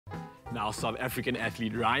Now, South African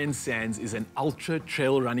athlete Ryan Sandes is an ultra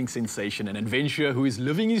trail running sensation, an adventurer who is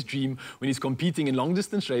living his dream when he's competing in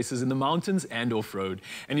long-distance races in the mountains and off-road.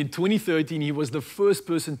 And in 2013, he was the first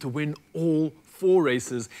person to win all 4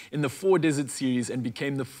 races in the 4 Desert Series and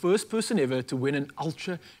became the first person ever to win an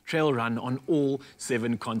ultra trail run on all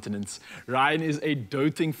 7 continents. Ryan is a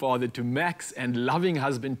doting father to Max and loving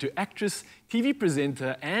husband to actress, TV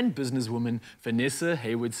presenter and businesswoman Vanessa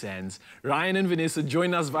Haywood-Sandes. Ryan and Vanessa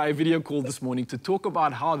join us via video call this morning to talk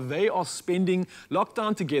about how they are spending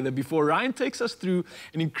lockdown together before Ryan takes us through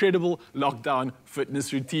an incredible lockdown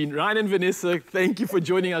fitness routine. Ryan and Vanessa, thank you for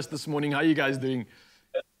joining us this morning. How are you guys doing?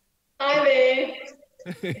 Hi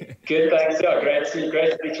there. Good, thanks. Yeah, great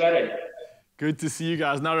to be chatting. Good to see you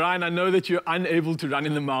guys. Now, Ryan, I know that you're unable to run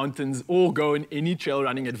in the mountains or go on any trail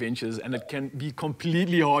running adventures, and it can be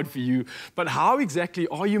completely hard for you. But how exactly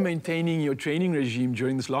are you maintaining your training regime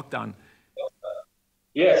during this lockdown?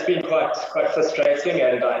 Yeah, it's been quite frustrating,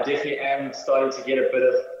 and I definitely am starting to get a bit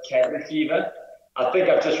of cabin fever. I think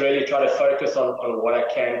I've just really tried to focus on what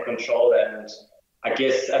I can control, and I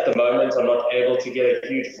guess at the moment I'm not able to get a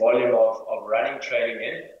huge volume of running training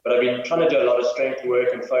in, but I've been trying to do a lot of strength work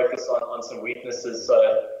and focus on some weaknesses.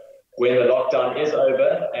 So when the lockdown is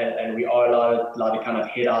over and we are allowed to kind of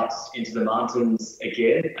head out into the mountains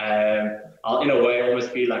again, I'll in a way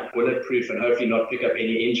almost be like bulletproof and hopefully not pick up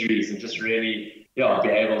any injuries and just really be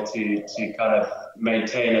able to kind of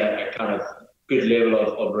maintain a kind of good level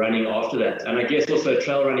of running after that. And I guess also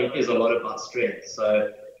trail running is a lot about strength.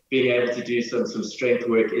 So being able to do some strength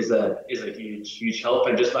work is a huge help,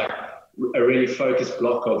 and just like a really focused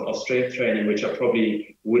block of strength training, which I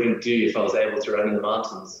probably wouldn't do if I was able to run in the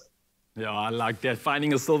mountains. Yeah, I like that,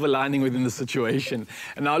 finding a silver lining within the situation.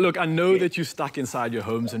 And now look, I know that you're stuck inside your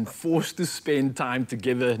homes and forced to spend time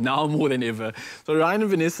together now more than ever. So Ryan and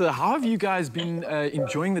Vanessa, how have you guys been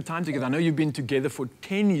enjoying the time together? I know you've been together for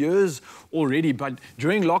 10 years already, but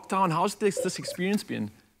during lockdown, how's this experience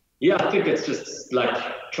been? Yeah, I think it's just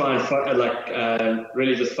like try and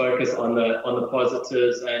really just focus on the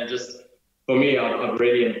positives, and just for me, I've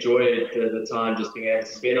really enjoyed the time just being able to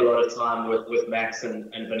spend a lot of time with Max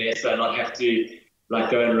and Vanessa and not have to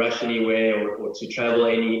like go and rush anywhere or to travel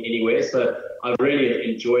anywhere. So I've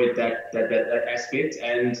really enjoyed that aspect,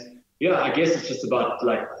 and yeah, I guess it's just about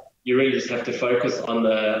like you really just have to focus on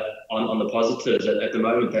the positives. At the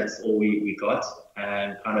moment, that's all we got,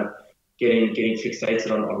 and kind of getting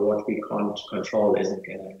fixated on what we can't control isn't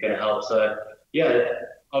gonna help. So yeah,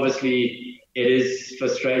 obviously it is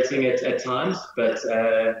frustrating at times, but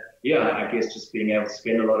yeah, I guess just being able to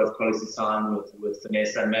spend a lot of quality time with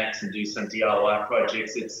Vanessa and Max and do some DIY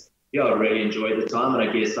projects, I really enjoy the time, and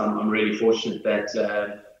I guess I'm really fortunate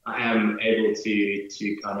that I am able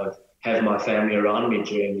to kind of have my family around me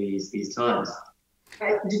during these times.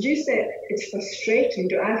 Did you say it's frustrating?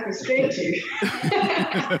 Do I frustrate you?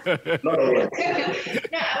 Not always.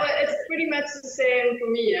 No, it's pretty much the same for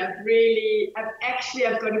me. I've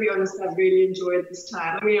got to be honest, I've really enjoyed this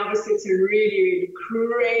time. I mean, obviously it's a really, really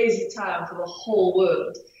crazy time for the whole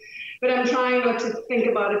world. But I'm trying not to think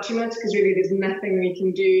about it too much because really there's nothing we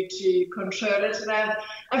can do to control it. And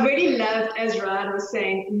I've really loved, as Ryan was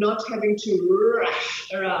saying, not having to rush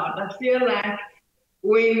around. I feel like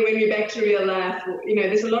when we're back to real life,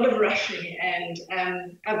 there's a lot of rushing, and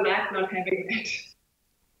I've liked not having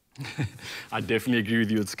that. I definitely agree with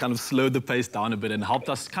you. It's kind of slowed the pace down a bit and helped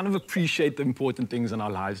us kind of appreciate the important things in our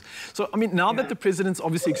lives. So, I mean, now that the president's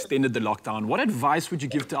obviously extended the lockdown, what advice would you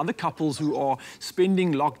give to other couples who are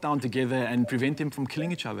spending lockdown together and prevent them from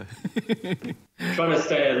killing each other? Trying to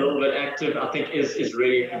stay a little bit active, I think, is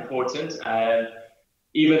really important.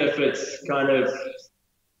 Even if it's kind of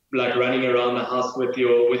like running around the house with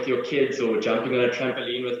your kids, or jumping on a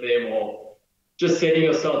trampoline with them, or just setting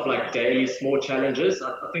yourself like daily small challenges.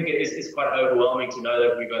 I think it is quite overwhelming to know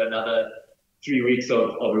that we've got another 3 weeks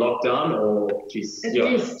of lockdown, or geez,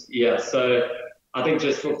 yeah. So I think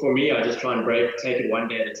just for me, I just try and take it one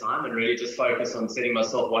day at a time, and really just focus on setting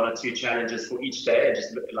myself 1 or 2 challenges for each day, and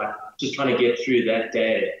just trying to get through that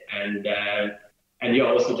day, and yeah,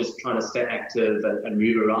 also just trying to stay active and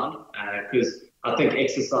move around, because I think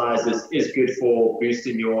exercise is good for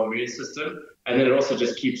boosting your immune system, and then it also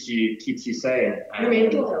just keeps you sane. And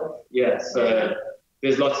mental health. Yeah, so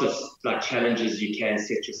there's lots of like challenges you can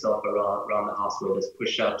set yourself around the house, whether it's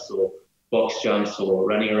push-ups or box jumps or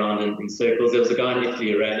running around in circles. There was a guy in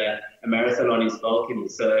Italy who ran a marathon on his balcony.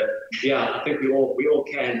 So yeah, I think we all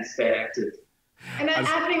can stay active. And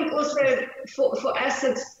I think also for us,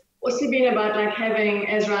 it's also been about like having,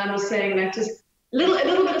 as Ryan was saying, like just a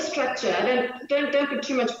little bit of structure. Don't put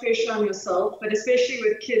too much pressure on yourself, but especially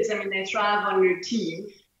with kids, I mean, they thrive on routine.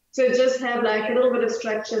 So just have like a little bit of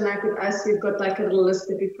structure. Like with us, we've got like a little list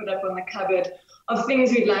that we put up on the cupboard of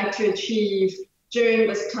things we'd like to achieve during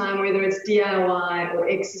this time, whether it's DIY or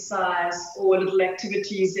exercise or little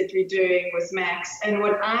activities that we're doing with Max. And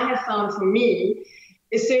what I have found for me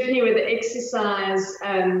is certainly with the exercise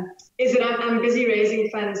is that I'm busy raising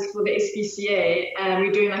funds for the SPCA, and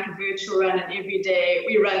we're doing like a virtual run, and every day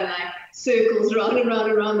we run like circles round and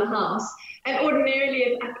round around the house. And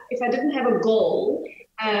ordinarily, if I didn't have a goal,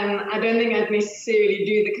 I don't think I'd necessarily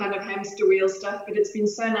do the kind of hamster wheel stuff, but it's been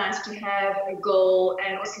so nice to have a goal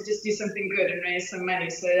and also just do something good and raise some money.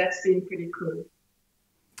 So that's been pretty cool.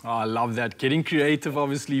 Oh, I love that. Getting creative,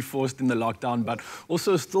 obviously forced in the lockdown, but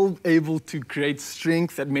also still able to create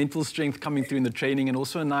strength, that mental strength coming through in the training, and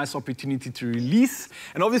also a nice opportunity to release.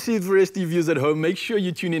 And obviously, for the rest of you viewers at home, make sure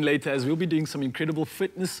you tune in later as we'll be doing some incredible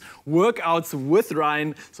fitness workouts with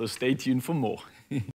Ryan. So stay tuned for more.